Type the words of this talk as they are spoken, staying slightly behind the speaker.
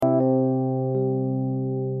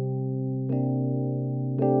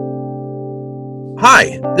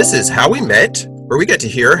Hi, this is How We Met, where we get to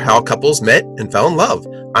hear how couples met and fell in love.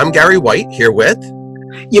 I'm Gary White here with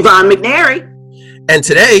Yvonne McNary. And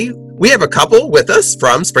today we have a couple with us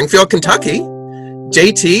from Springfield, Kentucky,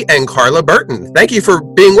 JT and Carla Burton. Thank you for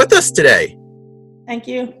being with us today. Thank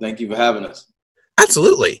you. Thank you for having us.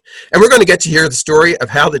 Absolutely. And we're going to get to hear the story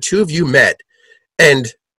of how the two of you met. And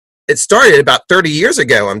it started about 30 years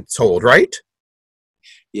ago, I'm told, right?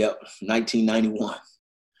 Yep, 1991.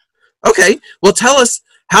 Okay. Well, tell us,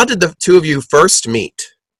 how did the two of you first meet?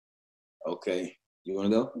 Okay. You want to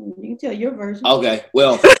go? You can tell your version. Okay.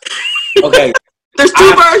 Well, okay. There's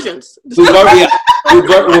two versions.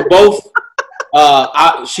 We're both,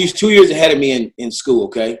 she's 2 years ahead of me in school,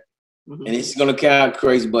 okay? Mm-hmm. And it's going to kind of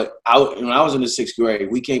crazy, but when I was in the sixth grade,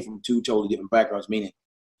 we came from two totally different backgrounds, meaning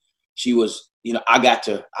she was,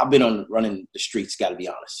 I've been running the streets, got to be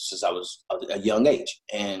honest, since I was a young age.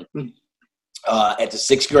 And at the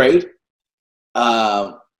sixth grade,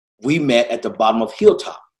 we met at the bottom of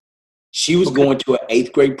Hilltop. She was going to an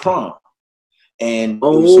eighth grade prom. And it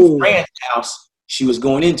was some friend's house she was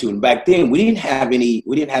going into. And back then we didn't have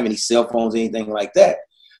any cell phones, anything like that.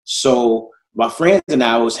 So my friends and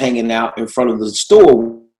I was hanging out in front of the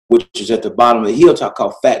store, which was at the bottom of the hilltop,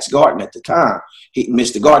 called Fats Garden at the time.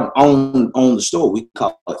 Mr. Garden owned the store. We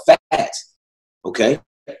called it Fats. Okay.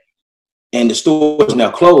 And the store is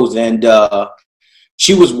now closed. And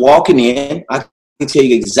she was walking in. I can tell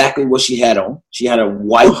you exactly what she had on. She had a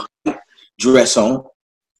white dress on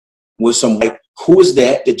with some white. Who is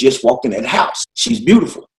that just walked in that house? She's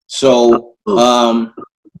beautiful. So, was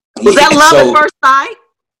that love at first sight?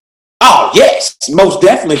 Oh, yes, most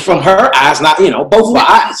definitely from her eyes, not, both of our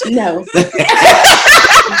eyes. No.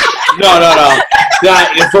 No.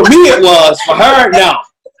 For me, it was. For her, no.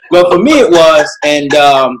 But for me, it was. And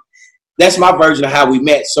that's my version of how we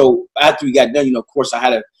met. So after we got done, of course,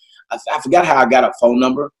 I forgot how I got her phone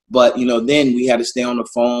number. But, then we had to stay on the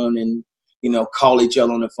phone and, call each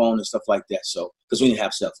other on the phone and stuff like that. So, because we didn't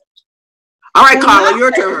have cell phones. All right, Carla, your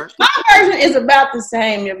turn. My version is about the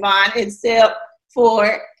same, Yvonne, except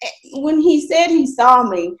for when he said he saw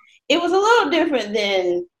me, it was a little different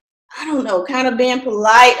than, I don't know, kind of being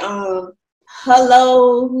polite.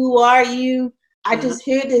 Hello, who are you? I just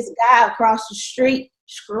hear this guy across the street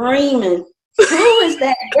screaming, who is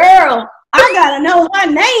that girl? I gotta know her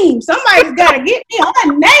name. Somebody's gotta get me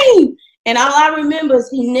her name. And all I remember is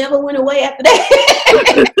he never went away after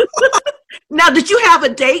that. Now, did you have a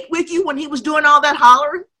date with you when he was doing all that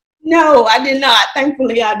hollering? No, I did not.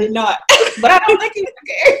 Thankfully, I did not. But I don't think he was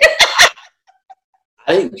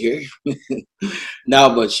I didn't care.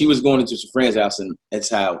 No, but she was going into some friend's house, and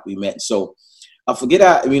that's how we met. So I forget.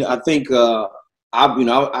 I think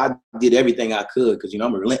I did everything I could because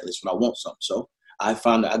I'm relentless when I want something. So I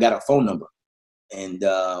got her phone number, and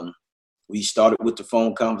we started with the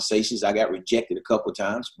phone conversations. I got rejected a couple of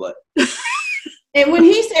times, but. And when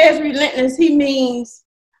he says relentless, he means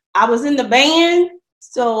I was in the band.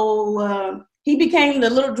 So he became the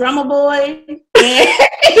little drummer boy, and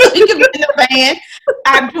he could be in the band.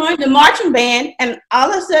 I joined the marching band, and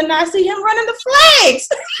all of a sudden I see him running the flags.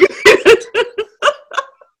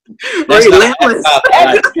 I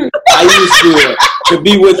used to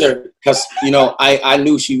be with her because I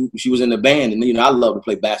knew she was in the band, and I love to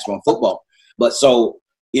play basketball and football. But so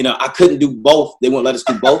I couldn't do both. They wouldn't let us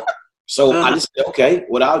do both. So I just said, okay,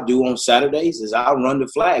 what I'll do on Saturdays is I'll run the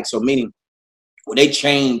flag. So meaning, when they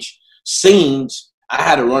change scenes, I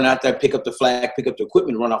had to run out there, pick up the flag, pick up the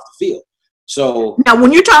equipment, and run off the field. So now,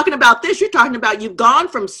 when you're talking about this, you're talking about you've gone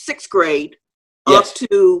from sixth grade up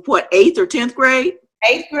to what, 8th or 10th grade?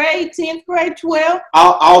 8th grade, 10th grade, 12th.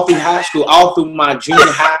 All through high school, all through my junior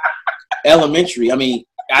high, elementary. I mean,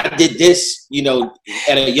 I did this,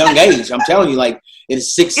 at a young age. I'm telling you, like in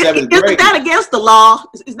 6th, 7th grade. Isn't that against the law?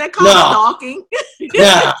 Is that called stalking?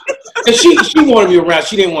 Nah. And she wanted me around.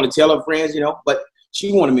 She didn't want to tell her friends, but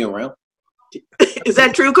she wanted me around. Is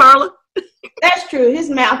that true, Carla? That's true. His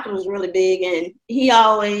mouth was really big, and he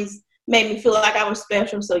always made me feel like I was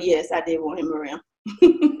special. So yes, I did want him around.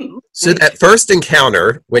 So that first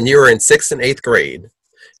encounter when you were in 6th and 8th grade,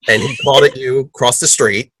 and he called at you across the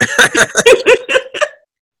street.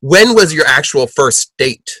 When was your actual first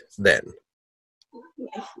date then?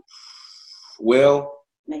 Well,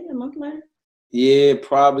 maybe a month later. Yeah,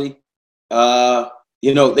 probably. They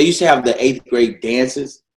used to have the 8th grade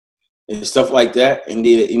dances and stuff like that. And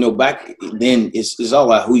then, back then it's all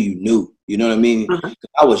about who you knew. You know what I mean? Uh-huh.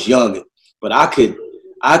 I was young, but I can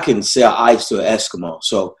sell ice to an Eskimo.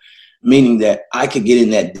 So meaning that I could get in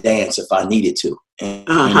that dance if I needed to. And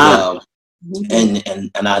I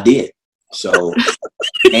did. So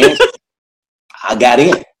and I got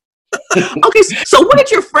in. Okay, so what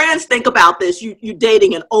did your friends think about this? You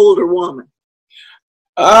dating an older woman?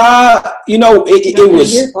 It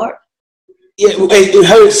was. It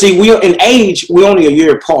hurt. See, we in age, we only a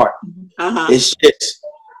year apart. It's just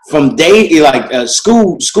from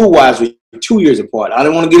school wise, we're 2 years apart. I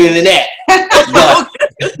don't want to get into that.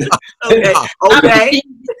 Okay.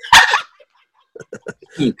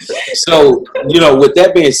 So, with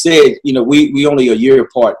that being said, we only a year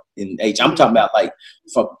apart in age. I'm talking about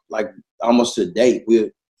from almost to the date.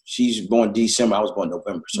 She's born December. I was born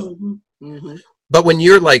November. So, but when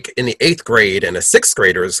you're in the 8th grade and a 6th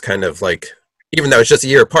grader is kind of even though it's just a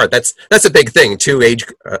year apart, that's a big thing. 2 age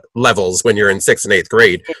levels when you're in 6th and 8th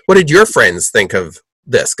grade. What did your friends think of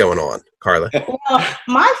this going on, Carla? Well,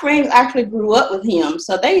 my friends actually grew up with him,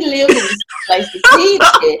 so they lived in the place that he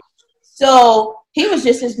did. So he was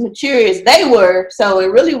just as mature as they were. So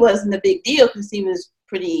it really wasn't a big deal because he was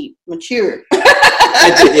pretty mature.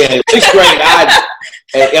 Yeah, 6th grade.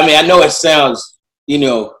 I know it sounds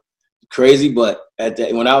crazy, but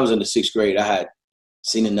when I was in the 6th grade, I had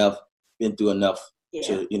seen enough. Been through enough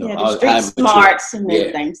to street smarts and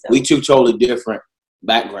everything. So. We 2 totally different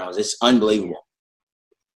backgrounds. It's unbelievable.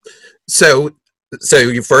 So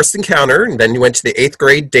you first encounter, and then you went to the 8th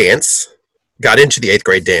grade dance. Got into the 8th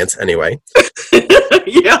grade dance anyway.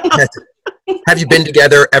 Yeah. Have you been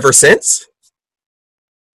together ever since?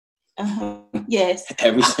 Yes.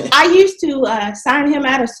 Ever since. I used to sign him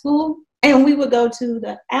out of school, and we would go to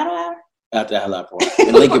the Adult Hour. After Adult Park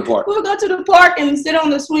in Lincoln Park. We'll go to the park and sit on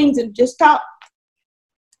the swings and just talk.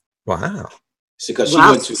 Wow. So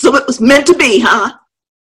it was meant to be, huh?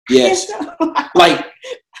 Yes.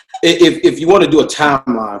 If you want to do a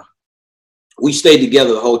timeline, we stayed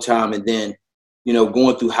together the whole time, and then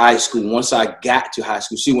going through high school. Once I got to high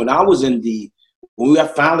school, see, when we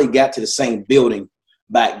finally got to the same building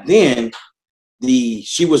back then,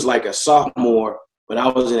 she was like a sophomore when I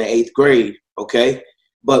was in the 8th grade. Okay.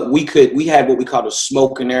 But we had what we called a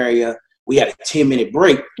smoking area. We had a 10-minute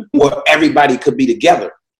break where everybody could be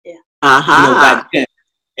together. Yeah. Back then.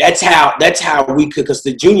 That's how we could, because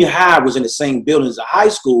the junior high was in the same building as the high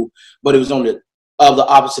school, but it was on the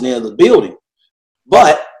opposite end of the building.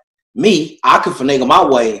 But I could finagle my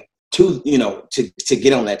way to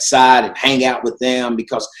get on that side and hang out with them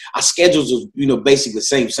because our schedules was basically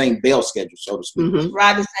the same bell schedule, so to speak. Mm-hmm.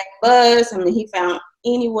 Ride the same bus. He found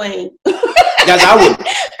any way. Guys,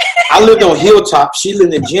 I lived on Hilltop. She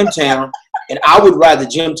lived in Gymtown, and I would ride the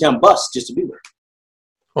Gymtown bus just to be with her.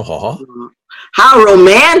 Oh, how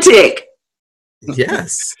romantic!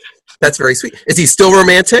 Yes, that's very sweet. Is he still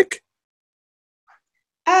romantic?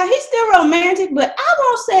 He's still romantic, but I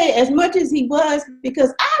won't say as much as he was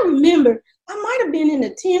because I remember I might have been in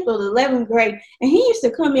the 10th or the 11th grade, and he used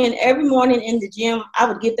to come in every morning in the gym. I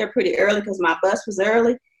would get there pretty early because my bus was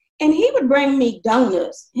early. And he would bring me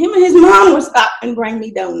donuts. Him and his mom would stop and bring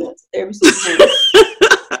me donuts every single morning.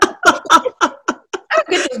 I'll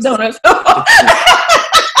get those donuts.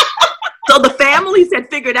 So the families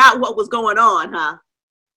had figured out what was going on, huh?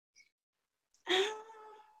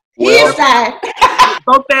 His side.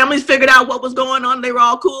 Both families figured out what was going on. They were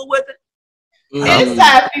all cool with it? His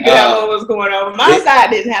side figured out what was going on. My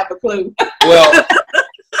side didn't have a clue. Well,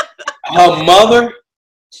 her mother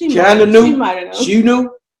kind of knew. She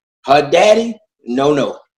knew. Her daddy, no.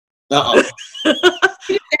 No. No.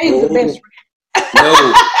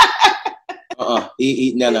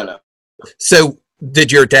 So,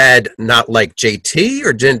 did your dad not like JT,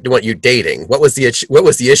 or didn't want you dating? What was the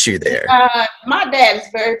issue there? My dad is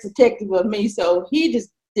very protective of me, so he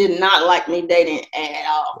just did not like me dating at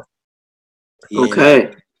all.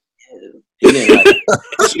 Okay. He didn't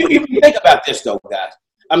like you think about this though, guys.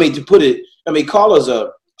 Carla's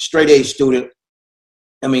a straight A student.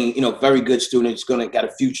 Very good student. She's got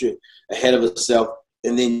a future ahead of herself.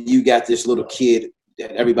 And then you got this little kid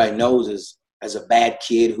that everybody knows as a bad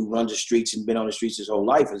kid who runs the streets and been on the streets his whole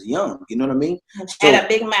life as young. You know what I mean? Had a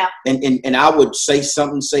big mouth. And I would say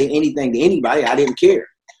anything to anybody. I didn't care.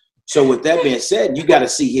 So with that being said, you got to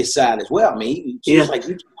see his side as well. He's like,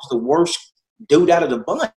 he was the worst dude out of the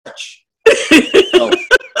bunch. So,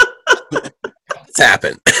 it's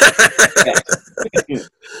happened.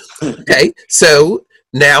 Okay, so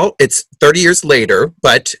now it's 30 years later,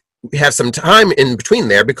 but we have some time in between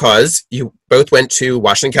there because you both went to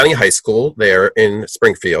Washington County High School there in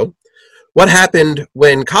Springfield. What happened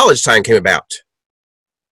when college time came about?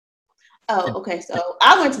 Oh, okay. So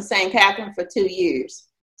I went to St. Catherine for 2 years.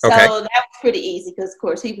 So okay. That was pretty easy because, of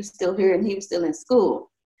course, he was still here and he was still in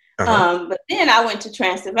school. But then I went to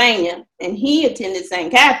Transylvania and he attended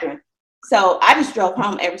St. Catherine. So I just drove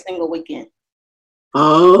home every single weekend.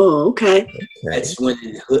 Oh, okay. That's when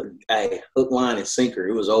hook, line, and sinker.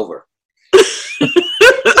 It was over.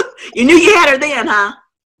 You knew you had her then, huh?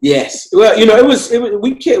 Yes. Well, it was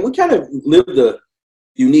we kind of lived a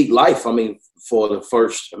unique life. I mean, for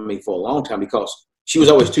a long time, because she was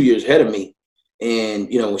always 2 years ahead of me. And,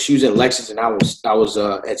 when she was in Lexington, I was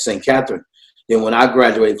at St. Catherine. Then when I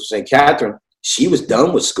graduated from St. Catherine, she was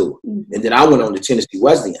done with school. And then I went on to Tennessee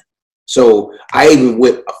Wesleyan. So I even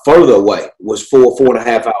went further away, was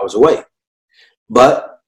 4.5 hours away.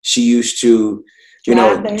 But she used to,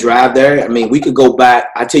 drive there. I mean, we could go back.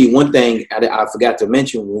 I tell you one thing I forgot to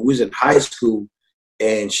mention. When we was in high school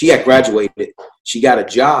and she had graduated, she got a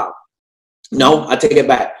job. No, I take it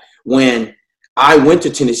back. When I went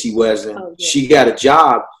to Tennessee Wesleyan, she got a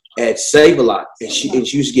job at Save-A-Lot, and she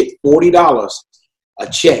used to get $40 a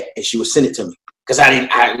check, and she would send it to me because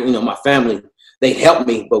my family, they helped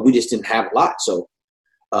me, but we just didn't have a lot. So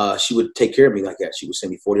she would take care of me like that. She would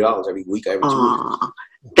send me $40 every week, every 2 weeks.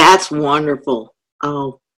 That's wonderful.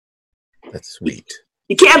 Oh, that's sweet.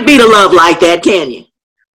 You can't beat a love like that, can you?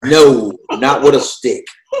 No, not with a stick.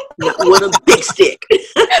 Not with a big stick.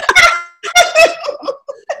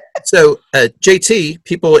 So, JT,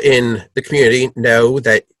 people in the community know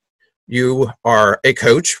that you are a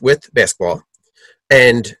coach with basketball.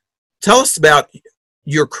 And tell us about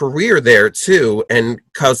your career there, too, and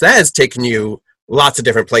because that has taken you lots of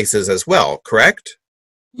different places as well, correct?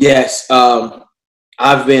 Yes.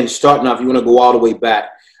 I've been starting off, you want to go all the way back.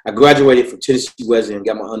 I graduated from Tennessee Wesleyan and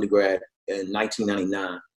got my undergrad in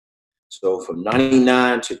 1999. So from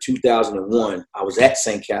 99 to 2001, I was at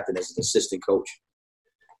St. Catherine as an assistant coach.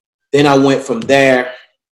 Then I went from there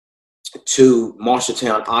to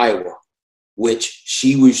Marshalltown, Iowa, which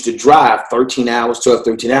she used to drive 13 hours to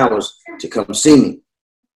come see me.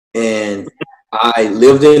 And I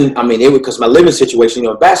lived because my living situation,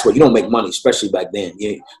 basketball, you don't make money, especially back then.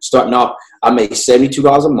 Starting off, I made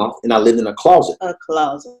 $72 a month, and I lived in a closet. A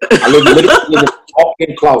closet. I lived in a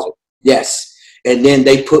walk-in closet. Yes. And then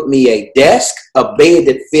they put me a desk, a bed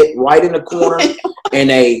that fit right in the corner, and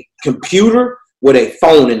a computer with a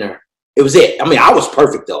phone in there. It was it. I mean, I was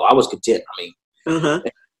perfect, though. I was content.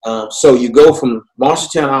 So you go from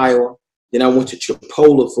Marshalltown, Iowa. Then I went to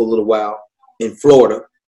Chipola for a little while in Florida,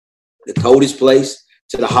 the coldest place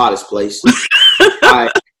to the hottest place. And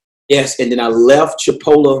then I left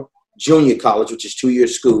Chipola Junior College, which is 2-year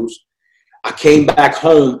schools. I came back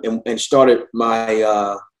home and started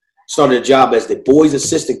started a job as the boys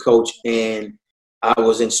assistant coach, and I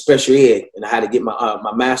was in special ed, and I had to get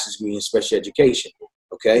my master's degree in special education.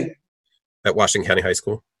 Okay. At Washington County High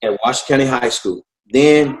School? At Washington County High School.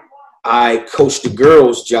 Then I coached the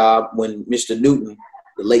girls' job when Mr. Newton,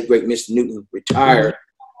 the late, great Mr. Newton, retired.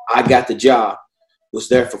 I got the job. Was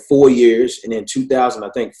there for 4 years. And in 2000, I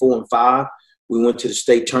think 4 and 5, we went to the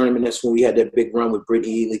state tournament. That's when we had that big run with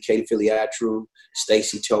Brittany Ely, Katie Filiatru,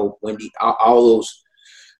 Stacy Tope, Wendy, all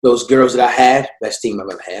those girls that I had. Best team I've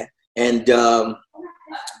ever had. And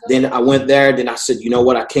then I went there. Then I said, you know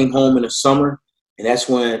what? I came home in the summer. And that's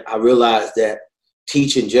when I realized that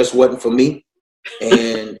teaching just wasn't for me.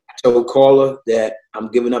 And I told Carla that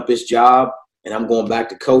I'm giving up this job and I'm going back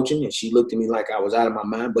to coaching. And she looked at me like I was out of my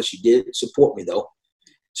mind, but she did support me, though.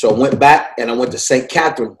 So I went back and I went to St.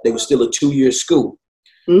 Catherine. They were still a 2-year school,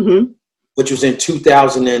 which was in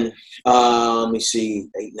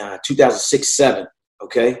 2006-7.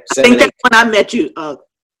 Okay. I think that's when I met you,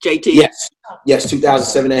 JT. Yes,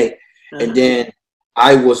 2007-8. And then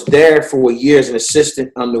I was there for a year as an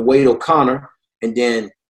assistant under Wade O'Connor. And then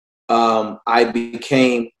they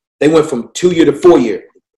went from 2-year to 4-year.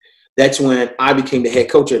 That's when I became the head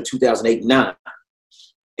coach in 2008-9.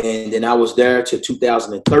 And then I was there till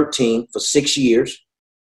 2013 for 6 years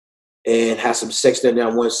and had some success there. Then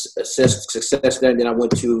I went success there. And then I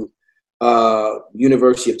went to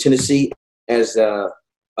University of Tennessee as a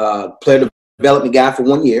player development guy for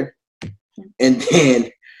 1 year. And then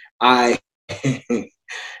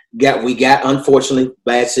we got unfortunately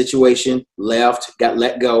bad situation, left, got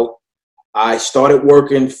let go. I started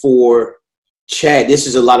working for Chad. This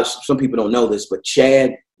is some people don't know this, but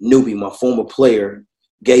Chad Newby, my former player,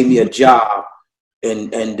 gave me a job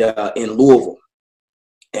in Louisville.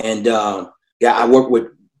 And I work with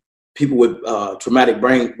people with traumatic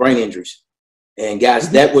brain injuries. And guys,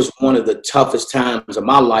 that was one of the toughest times of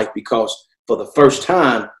my life because for the first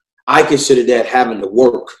time, I considered that having to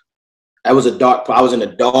work. I was in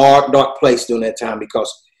a dark place during that time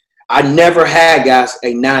because I never had, guys,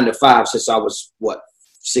 a 9 to 5 since I was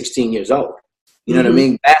 16 years old. You know what I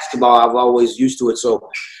mean? Basketball, I've always used to it. So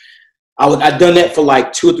I'd done that for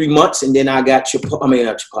like 2 or 3 months, and then I got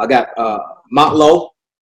Motlow,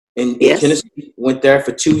 in Tennessee. Went there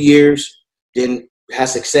for 2 years, then had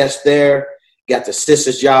success there. Got the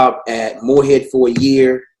sister's job at Moorhead for a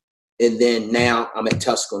year, and then now I'm at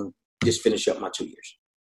Tusculum. Just finished up my 2 years.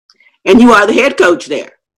 And you are the head coach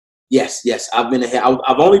there. Yes. I've been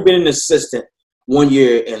I've only been an assistant 1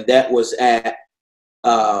 year, and that was at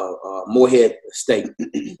Moorhead State.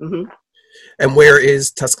 Mm-hmm. And where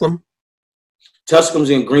is Tusculum? Tusculum's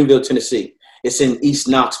in Greenville, Tennessee. It's in East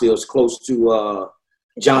Knoxville. It's close to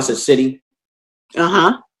Johnson City.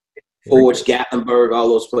 Forge, Gatlinburg, all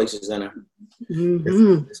those places in there.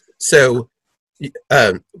 Mm-hmm. So,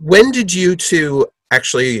 when did you two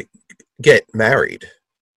actually get married?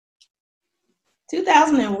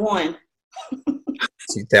 2001.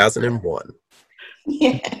 2001.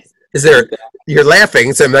 Yes. You're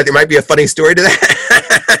laughing, so there might be a funny story to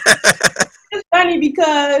that. It's funny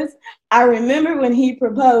because I remember when he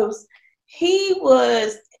proposed, he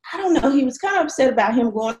was kind of upset about him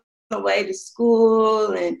going away to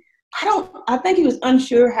school, and I think he was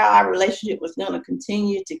unsure how our relationship was going to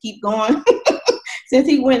continue to keep going since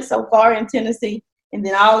he went so far in Tennessee. And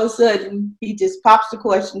then all of a sudden, he just pops the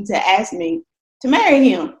question to ask me to marry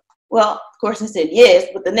him. Well, of course, I said yes.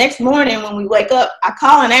 But the next morning when we wake up, I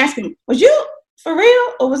call and ask him, was you for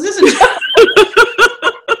real or was this a joke?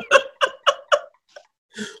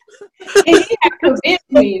 And he had convinced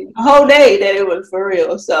me the whole day that it was for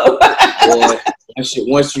real. So boy,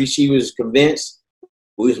 once she was convinced,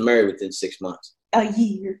 we was married within 6 months. A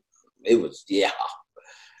year. It was, yeah.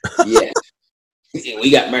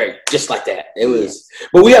 We got married just like that. It was,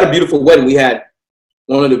 but we had a beautiful wedding. We had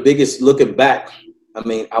one of the biggest, looking back,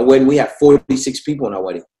 our wedding, we had 46 people in our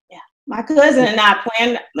wedding. Yeah. My cousin and I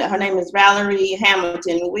planned, her name is Valerie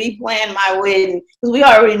Hamilton. We planned my wedding because we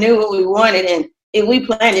already knew what we wanted, and we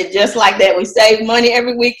planned it just like that. We saved money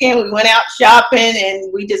every weekend. We went out shopping,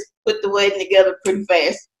 and we just put the wedding together pretty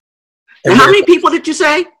fast. And how many people did you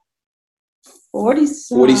say?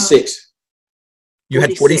 46. You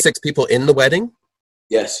had 46 people in the wedding?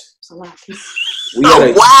 Yes. That's a lot.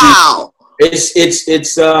 Wow. I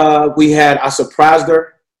surprised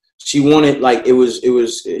her. She wanted,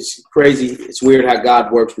 it's crazy. It's weird how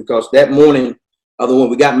God works, because that morning of the one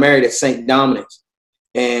we got married at St. Dominic's,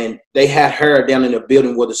 and they had her down in the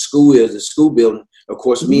building where the school is, the school building, of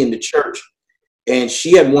course, me and the church. And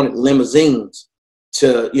she had wanted limousines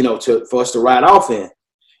for us to ride off in.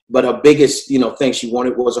 But her biggest, thing she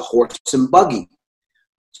wanted was a horse and buggy.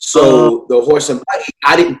 So the horse and buggy,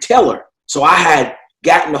 I didn't tell her. So I had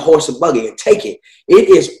gotten the horse and buggy and take it. It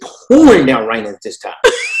is pouring down rain at this time.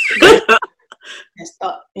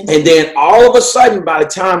 And then all of a sudden, by the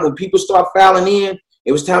time when people start filing in,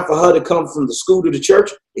 it was time for her to come from the school to the church.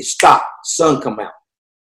 It stopped. Sun come out.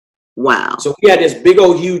 Wow. So we had this big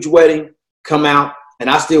old huge wedding come out. And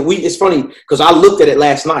it's funny because I looked at it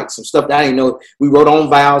last night, some stuff that I didn't know. We wrote on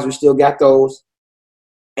vows. We still got those.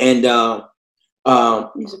 And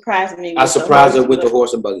you surprised me. I surprised her with the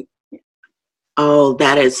horse and buggy. Oh,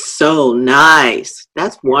 that is so nice.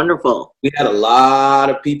 That's wonderful. We had a lot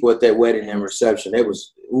of people at that wedding and reception. It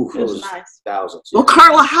was nice. Thousands. Well,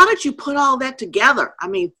 Carla, how did you put all that together?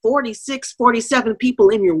 46, 47 people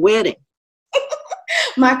in your wedding.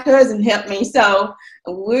 My cousin helped me. So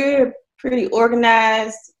we're pretty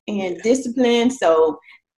organized and disciplined. So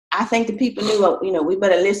I think the people knew, we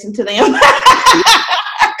better listen to them.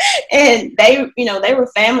 And they were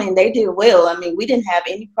family and they did well. We didn't have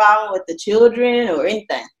any problem with the children or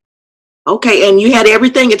anything. Okay, and you had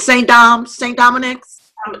everything at St. Dominic's?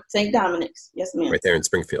 St. Dominic's, yes, ma'am. Right there in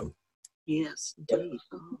Springfield. Yes, indeed.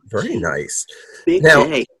 Very nice. Big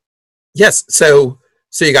day. Yes, so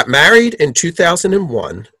you got married in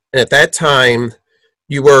 2001, and at that time,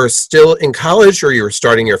 you were still in college, or you were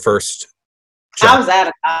starting your first job? I was out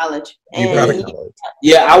of college.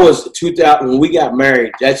 Yeah, I was 2000 when we got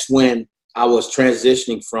married. That's when I was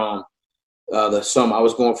transitioning from the summer. I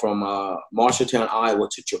was going from Marshalltown, Iowa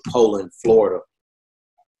to Chipola in Florida.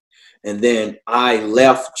 And then I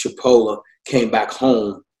left Chipola, came back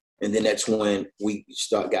home, and then that's when we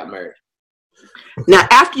got married. Now,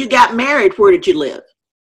 after you got married, where did you live?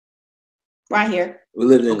 Right here. We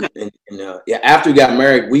lived after we got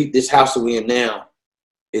married, this house that we're in now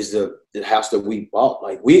is the house that we bought.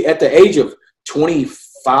 We at the age of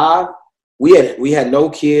 25, we had no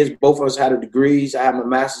kids. Both of us had degrees. I had my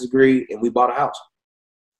master's degree, and we bought a house.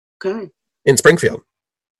 Okay. In Springfield.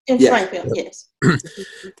 Springfield, yes.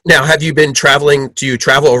 Now, have you been traveling? Do you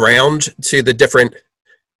travel around to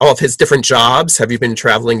all of his different jobs? Have you been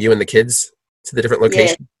traveling, you and the kids, to the different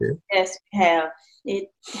locations? Yes, we have. It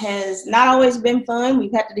has not always been fun.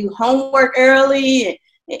 We've had to do homework early.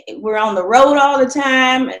 We're on the road all the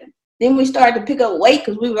time. Then we started to pick up weight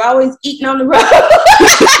because we were always eating on the road.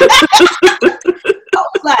 I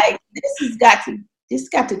was like, this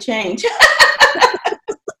got to change.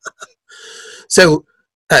 So,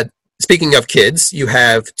 speaking of kids, you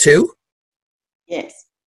have 2? Yes.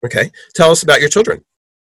 Okay. Tell us about your children.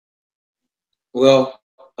 Well,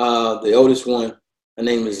 the oldest one, her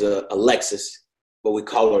name is Alexis, but we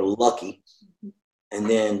call her Lucky. And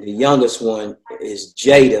then the youngest one is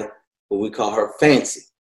Jada, but we call her Fancy.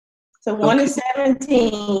 So one is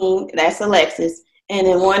 17, that's Alexis, and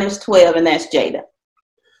then one is 12, and that's Jada.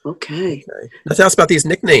 Okay. Now tell us about these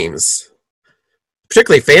nicknames,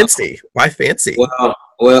 particularly Fancy. Why Fancy?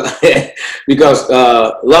 Well, because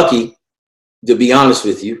Lucky, to be honest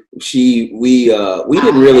with you, we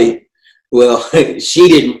didn't really. Well, she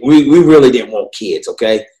didn't. We really didn't want kids.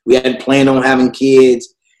 Okay, we hadn't planned on having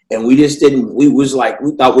kids, and we just didn't. We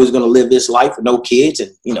thought we was gonna live this life with no kids,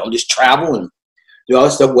 and just travel and do all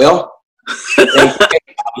that stuff. Well,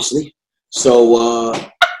 obviously, so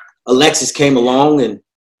Alexis came along, and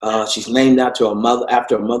she's named after her mother,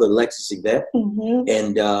 Alexis Yvette,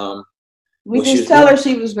 and we just tell her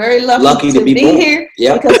she was very lucky to be here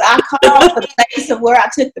because I called the place of where I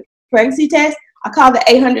took the pregnancy test. I called the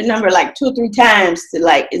 800 number like 2 or 3 times to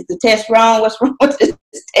is the test wrong? What's wrong with this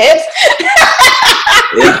test?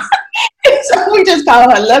 Yeah. So we just call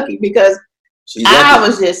her lucky because I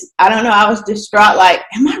was distraught. Like,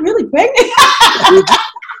 am I really pregnant?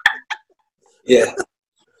 Yeah.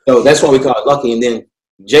 So that's why we call it lucky. And then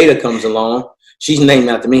Jada comes along. She's named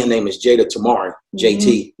after me. Her name is Jada Tamari,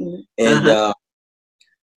 JT. And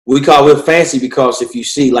we call her Fancy because if you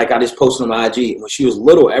see, like I just posted on my IG, when she was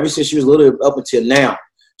little, ever since she was little up until now,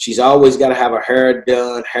 she's always got to have her hair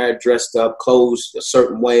done, hair dressed up, clothes a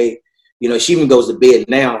certain way. She even goes to bed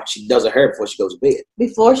now. She does her hair before she goes to bed.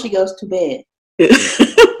 Before she goes to bed.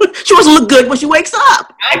 She wants to look good when she wakes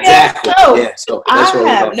up. I guess so. Yeah, so I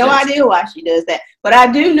have no idea why she does that. But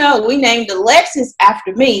I do know we named Alexis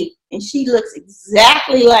after me, and she looks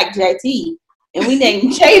exactly like JT. And we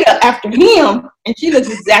named Jada after him, and she looks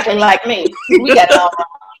exactly like me. We got it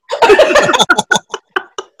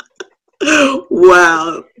all.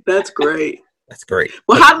 Wow, that's great. That's great.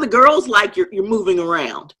 Well, how do the girls like you're moving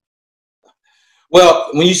around?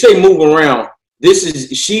 Well, when you say moving around,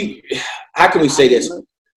 how can we say this?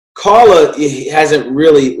 Carla hasn't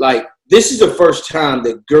really, this is the first time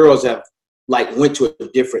that girls have, went to a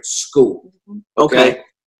different school. Okay.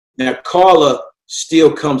 Now, Carla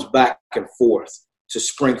still comes back and forth to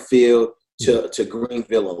Springfield, to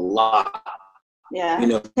Greenville a lot.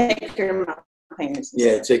 Yeah. Take care of my parents.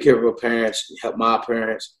 Yeah, take care of her parents, help my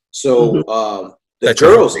parents. So the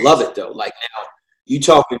girls love it though. Like now, you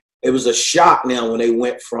talking, it was a shock now when they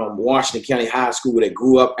went from Washington County High School where they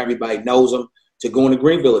grew up, everybody knows them, to going to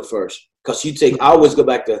Greenville at first. Because I always go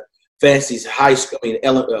back to Fancy's high school,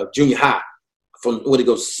 junior high, from it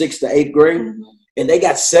goes 6th to 8th grade. And they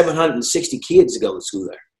got 760 kids to go to school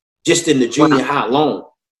there, just in the junior high alone.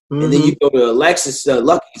 And then you go to Alexis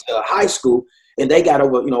Lucky's high school, and they got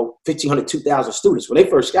over 1,500, 2,000 students. When they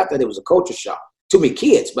first got there, it was a culture shock. Too many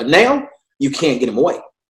kids, but now you can't get them away.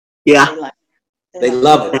 Yeah, they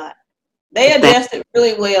love it. They adjusted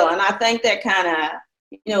really well, and I think that kind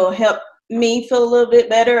of helped me feel a little bit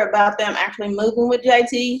better about them actually moving with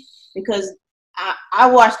JT because I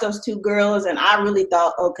watched those 2 girls and I really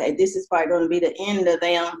thought, okay, this is probably going to be the end of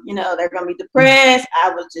them. They're going to be depressed.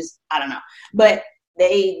 I don't know. But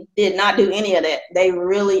they did not do any of that. They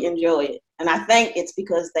really enjoy it. And I think it's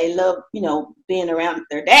because they love, being around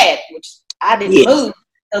their dad, which I didn't move.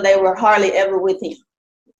 So they were hardly ever with him.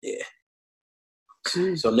 Yeah.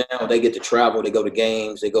 So now they get to travel. They go to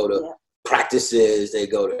games. They go to practices. They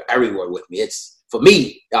go to everywhere with me. It's, for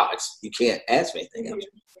me, you can't ask for anything else.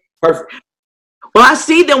 Perfect. Well, I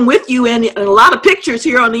see them with you in a lot of pictures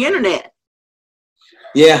here on the internet.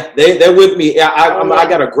 Yeah, they're with me. I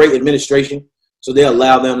got a great administration, so they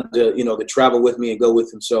allow them to, to travel with me and go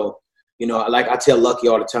with them. So, like I tell Lucky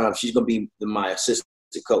all the time, she's going to be my assistant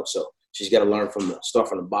coach. So she's got to learn start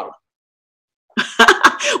from the bottom.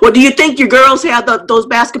 Well, do you think your girls have those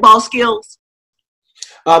basketball skills?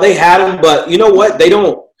 They had them, but you know what? They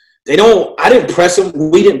don't. I didn't press them.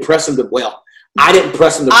 We didn't press them I didn't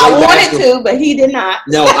press him to play basketball. I wanted to, but he did not.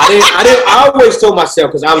 No, I didn't. I always told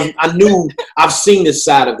myself, because I knew I've seen this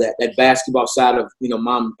side of that basketball side of,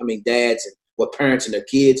 dads and parents and their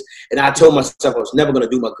kids. And I told myself I was never going to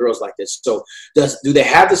do my girls like this. So do they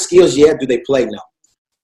have the skills? Yeah. Do they play? No.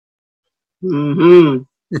 Mm-hmm.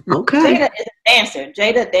 Okay. Jada is a dancer.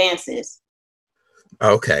 Jada dances.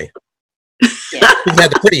 Okay. Yeah. She's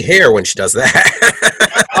had the pretty hair when she does that.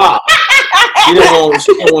 She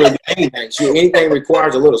don't want to do anything. Anything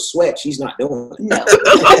requires a little sweat, she's not doing it. No.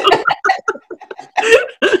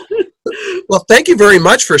 Well, thank you very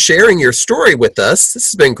much for sharing your story with us.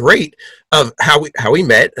 This has been great of how we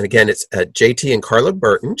met. And again, it's JT and Carla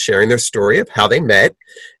Burton sharing their story of how they met.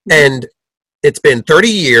 And it's been 30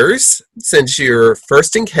 years since your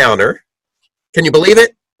first encounter. Can you believe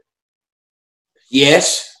it?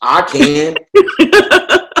 Yes, I can.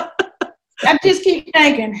 I just keep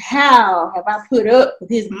thinking, how have I put up with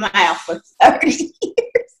his mouth for 30 years?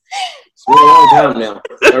 It's been a long time now,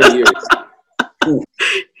 30 years. Ooh.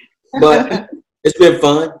 But it's been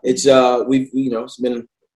fun. It's it's been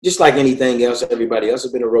just like anything else. Everybody else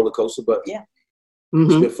has been a roller coaster, but yeah,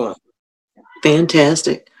 it's been fun.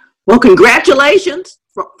 Fantastic. Well, congratulations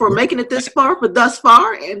for making it this far, for thus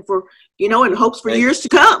far, and for and hopes for years to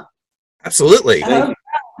come. Absolutely.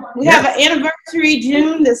 We have an anniversary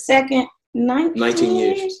June the 2nd. 19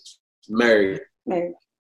 years. Married.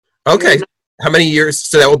 Okay. How many years?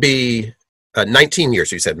 So that will be 19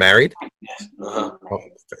 years, you said, married? Uh-huh. Oh,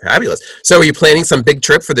 fabulous. So are you planning some big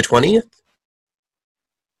trip for the 20th?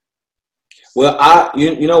 Well,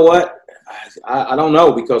 you know what? I don't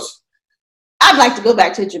know, because I'd like to go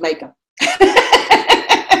back to Jamaica.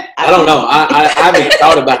 I don't know. I haven't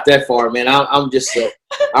thought about that far, man.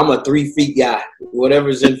 I'm a 3 feet guy.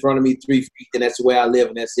 Whatever's in front of me, 3 feet, and that's the way I live,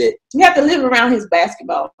 and that's it. You have to live around his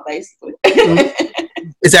basketball, basically.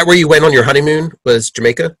 Is that where you went on your honeymoon? Was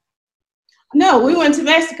Jamaica? No, we went to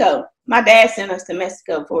Mexico. My dad sent us to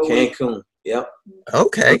Mexico for a week. Cancun. Yep.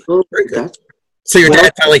 Okay. Very good. So your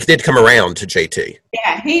dad finally did come around to JT.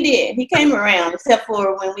 Yeah, he did. He came around, except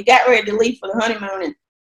for when we got ready to leave for the honeymoon, and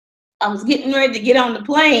I was getting ready to get on the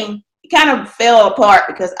plane. It kind of fell apart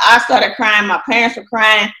because I started crying. My parents were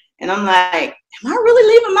crying, and I'm like, am I really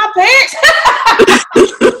leaving my parents?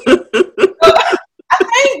 So I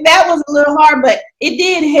think that was a little hard, but it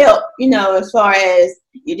did help, as far as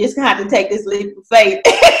you just have to take this leap of faith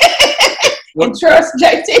and trust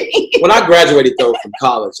JT. When I graduated, though, from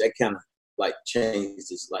college, that kind of changed.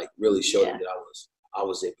 It's really showed me that I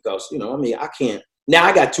was it, because I can't. Now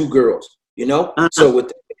I got 2 girls, So with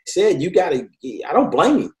that said, I don't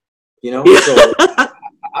blame you, So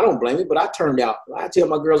I don't blame you, but I tell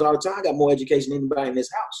my girls all the time, I got more education than anybody in this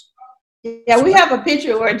house. Yeah, we have a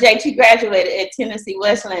picture where JT graduated at Tennessee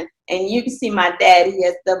Wesleyan, and you can see my dad. He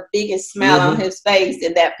has the biggest smile on his face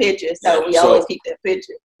in that picture, so we always keep that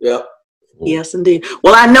picture. Yep. Yes, indeed.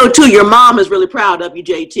 Well, I know, too, your mom is really proud of you,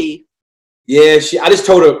 JT. Yeah, I just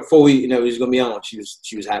told her before we was going to be on, she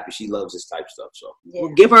was happy. She loves this type of stuff, so. Yeah.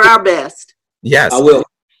 We'll give her our best. Yes. I will.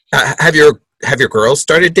 Have your girls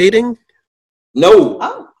started dating? No.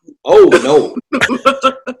 Oh no.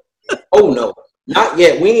 Oh, no. Not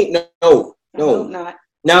yet. We ain't, no. Not.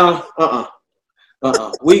 No,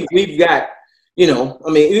 We've got,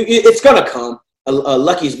 it's going to come.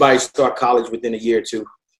 Lucky's about to start college within a year or two.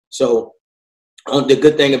 So the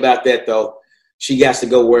good thing about that, though, she has to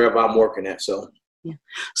go wherever I'm working at. So, yeah.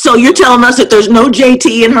 So you're telling us that there's no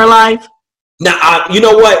JT in her life? Now, you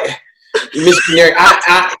know what, Miss Canary,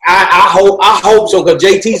 I hope so, because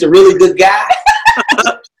JT's a really good guy.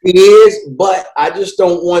 He is, but I just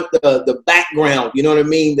don't want the background. You know what I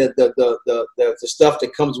mean? The stuff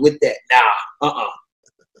that comes with that. Nah,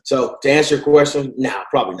 So to answer your question, nah,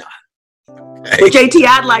 probably not. But JT,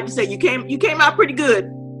 I'd like to say you came out pretty good.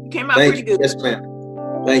 You came out pretty good. Yes, ma'am.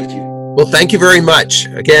 Thank you. Well, thank you very much.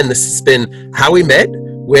 Again, this has been How We Met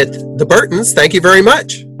with the Burtons. Thank you very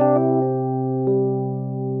much.